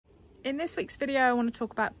In this week's video, I want to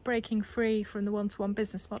talk about breaking free from the one-to-one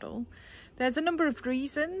business model. There's a number of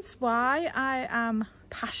reasons why I am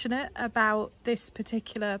passionate about this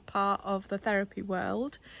particular part of the therapy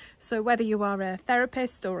world. So whether you are a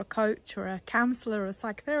therapist or a coach or a counsellor or a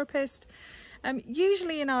psychotherapist,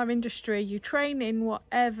 usually in our industry you train in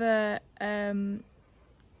whatever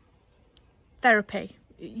therapy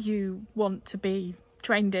you want to be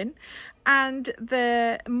trained in, and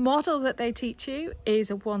the model that they teach you is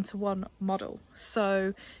a one-to-one model.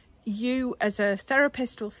 So you as a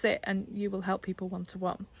therapist will sit and you will help people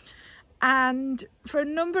one-to-one, and for a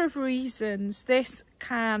number of reasons this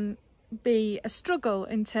can be a struggle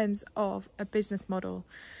in terms of a business model.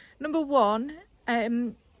 Number one,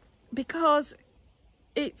 because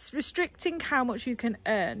it's restricting how much you can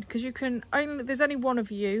earn, because there's only one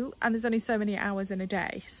of you and there's only so many hours in a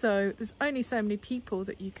day, so there's only so many people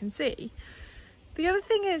that you can see. The other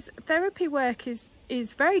thing is therapy work is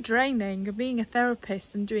very draining. Being a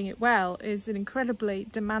therapist and doing it well is an incredibly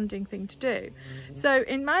demanding thing to do. So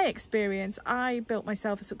in my experience, I built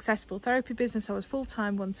myself a successful therapy business. I was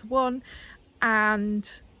full-time one-to-one,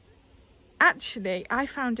 and actually I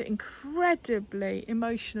found it incredibly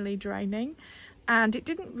emotionally draining, and it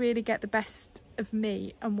didn't really get the best of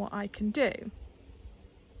me and what I can do.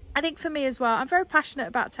 I think for me as well, I'm very passionate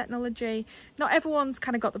about technology. Not everyone's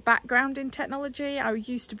kind of got the background in technology. I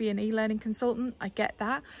used to be an e-learning consultant, I get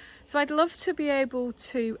that. So I'd love to be able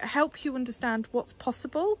to help you understand what's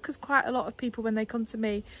possible, because quite a lot of people, when they come to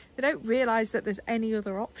me, they don't realise that there's any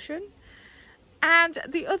other option. And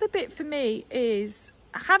the other bit for me is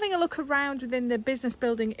having a look around within the business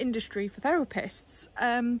building industry for therapists.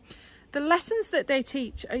 The lessons that they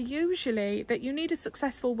teach are usually that you need a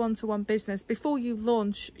successful one-to-one business before you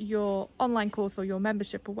launch your online course or your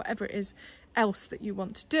membership or whatever it is else that you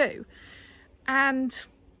want to do. And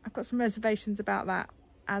I've got some reservations about that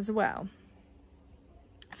as well.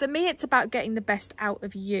 For me, it's about getting the best out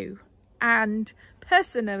of you. And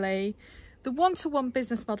personally, the one-to-one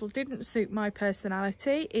business model didn't suit my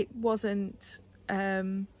personality. It wasn't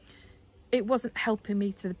helping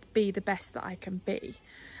me to be the best that I can be.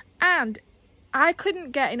 And I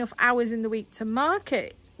couldn't get enough hours in the week to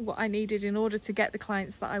market what I needed in order to get the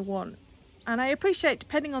clients that I want. And I appreciate,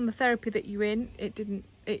 depending on the therapy that you're in,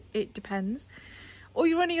 it depends. Or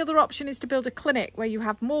your only other option is to build a clinic where you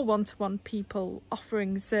have more one-to-one people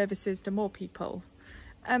offering services to more people.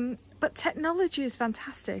 But technology is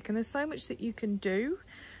fantastic, and there's so much that you can do.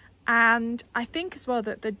 And I think as well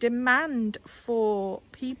that the demand for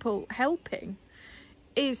people helping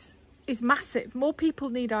is massive. More people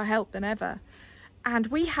need our help than ever, and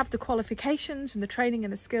we have the qualifications and the training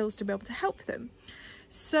and the skills to be able to help them.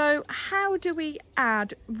 So how do we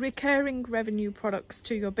add recurring revenue products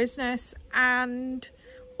to your business,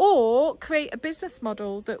 or create a business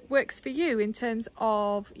model that works for you in terms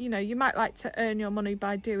of, you might like to earn your money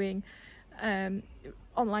by doing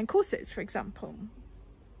online courses, for example.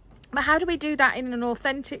 But how do we do that in an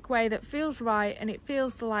authentic way that feels right and it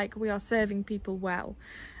feels like we are serving people well?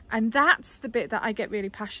 And that's the bit that I get really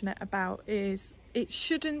passionate about. Is it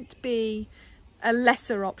shouldn't be a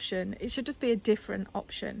lesser option, it should just be a different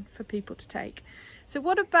option for people to take. So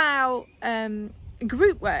what about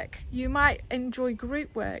group work? You might enjoy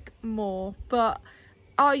group work more, but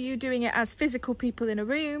are you doing it as physical people in a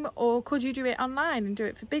room, or could you do it online and do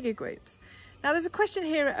it for bigger groups? Now there's a question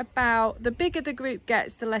here about the bigger the group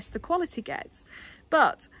gets, the less the quality gets.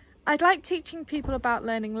 But I'd like teaching people about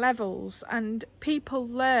learning levels, and people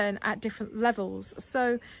learn at different levels.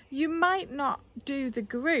 So you might not do the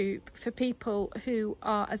group for people who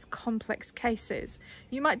are as complex cases.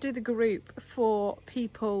 You might do the group for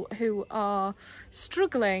people who are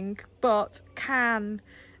struggling but can,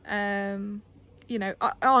 aren't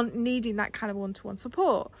needing that kind of one-to-one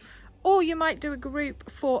support. Or you might do a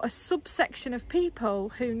group for a subsection of people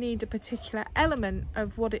who need a particular element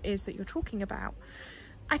of what it is that you're talking about.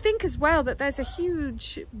 I think as well that there's a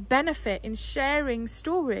huge benefit in sharing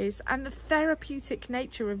stories and the therapeutic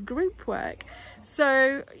nature of group work.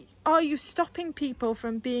 So are you stopping people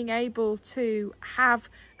from being able to have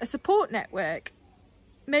a support network?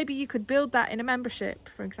 Maybe you could build that in a membership,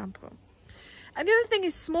 for example. And the other thing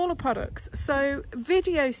is smaller products. So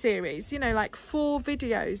video series, like 4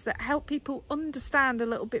 videos that help people understand a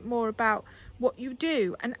little bit more about what you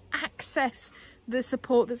do and access the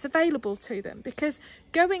support that's available to them, because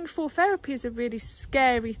going for therapy is a really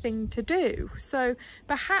scary thing to do. So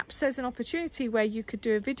perhaps there's an opportunity where you could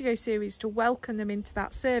do a video series to welcome them into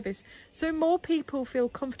that service, so more people feel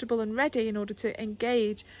comfortable and ready in order to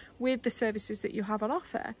engage with the services that you have on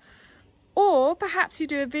offer. Or perhaps you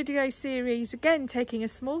do a video series, again, taking a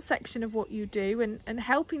small section of what you do and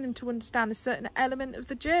helping them to understand a certain element of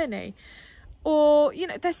the journey. Or, you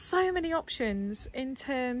know, there's so many options in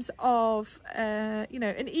terms of, you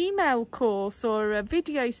know, an email course or a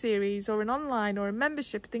video series or an online or a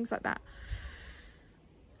membership, things like that.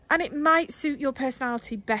 And it might suit your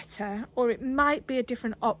personality better, or it might be a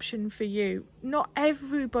different option for you. Not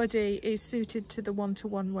everybody is suited to the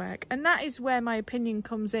one-to-one work. And that is where my opinion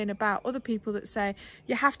comes in about other people that say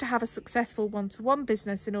you have to have a successful one-to-one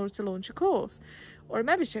business in order to launch a course or a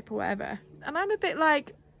membership or whatever. And I'm a bit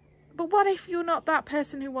like, but what if you're not that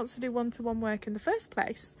person who wants to do one-to-one work in the first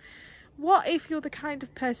place? What if you're the kind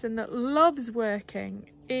of person that loves working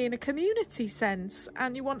in a community sense,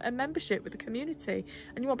 and you want a membership with the community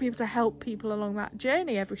and you want people to help people along that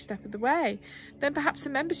journey every step of the way? Then perhaps a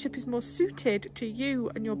membership is more suited to you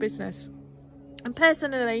and your business. And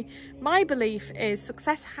personally, my belief is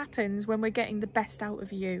success happens when we're getting the best out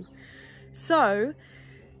of you. So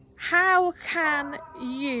how can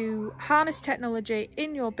you harness technology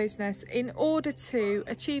in your business in order to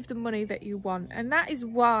achieve the money that you want? And that is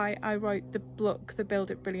why I wrote the book, The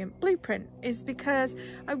Build It Brilliant Blueprint, is because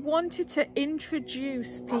I wanted to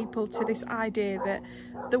introduce people to this idea that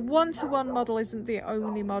the one-to-one model isn't the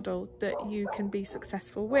only model that you can be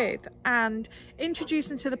successful with, and introduce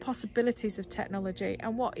them to the possibilities of technology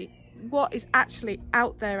and what is actually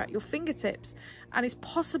out there at your fingertips and is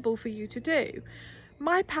possible for you to do.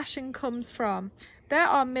 My passion comes from, there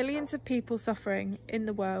are millions of people suffering in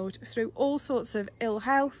the world through all sorts of ill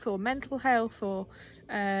health or mental health or,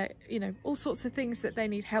 you know, all sorts of things that they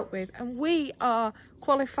need help with. And we are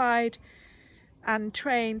qualified and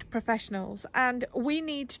trained professionals, and we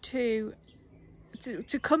need to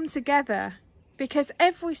come together, because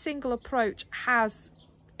every single approach has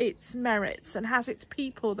its merits and has its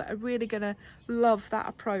people that are really going to love that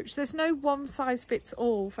approach. There's no one size fits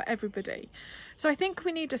all for everybody. So I think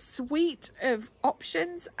we need a suite of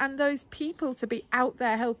options and those people to be out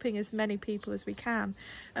there helping as many people as we can.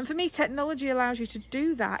 And for me, technology allows you to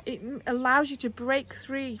do that. It allows you to break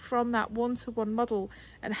free from that one-to-one model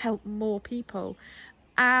and help more people.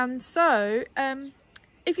 And so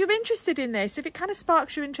if you're interested in this, if it kind of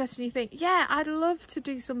sparks your interest and you think, yeah, I'd love to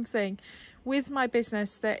do something with my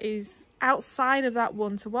business that is outside of that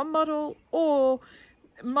one-to-one model, or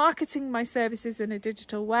marketing my services in a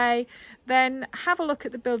digital way, then have a look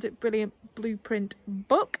at the Build It Brilliant Blueprint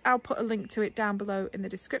book. I'll put a link to it down below in the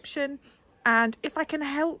description. And if I can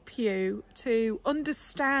help you to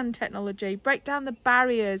understand technology, break down the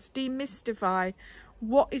barriers, demystify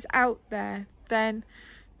what is out there, then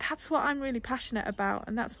that's what I'm really passionate about,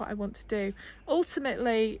 and that's what I want to do.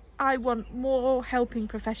 Ultimately, I want more helping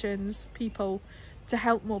professions, people, to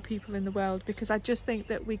help more people in the world, because I just think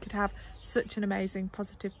that we could have such an amazing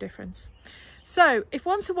positive difference. So if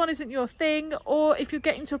one-to-one isn't your thing, or if you're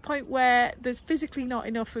getting to a point where there's physically not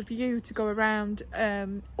enough of you to go around,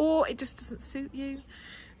 or it just doesn't suit you,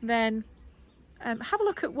 then have a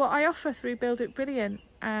look at what I offer through Build It Brilliant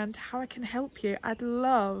and how I can help you. I'd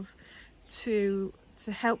love to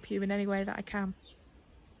help you in any way that I can.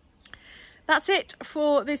 That's it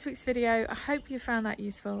for this week's video. I hope you found that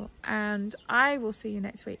useful, and I will see you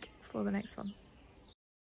next week for the next one.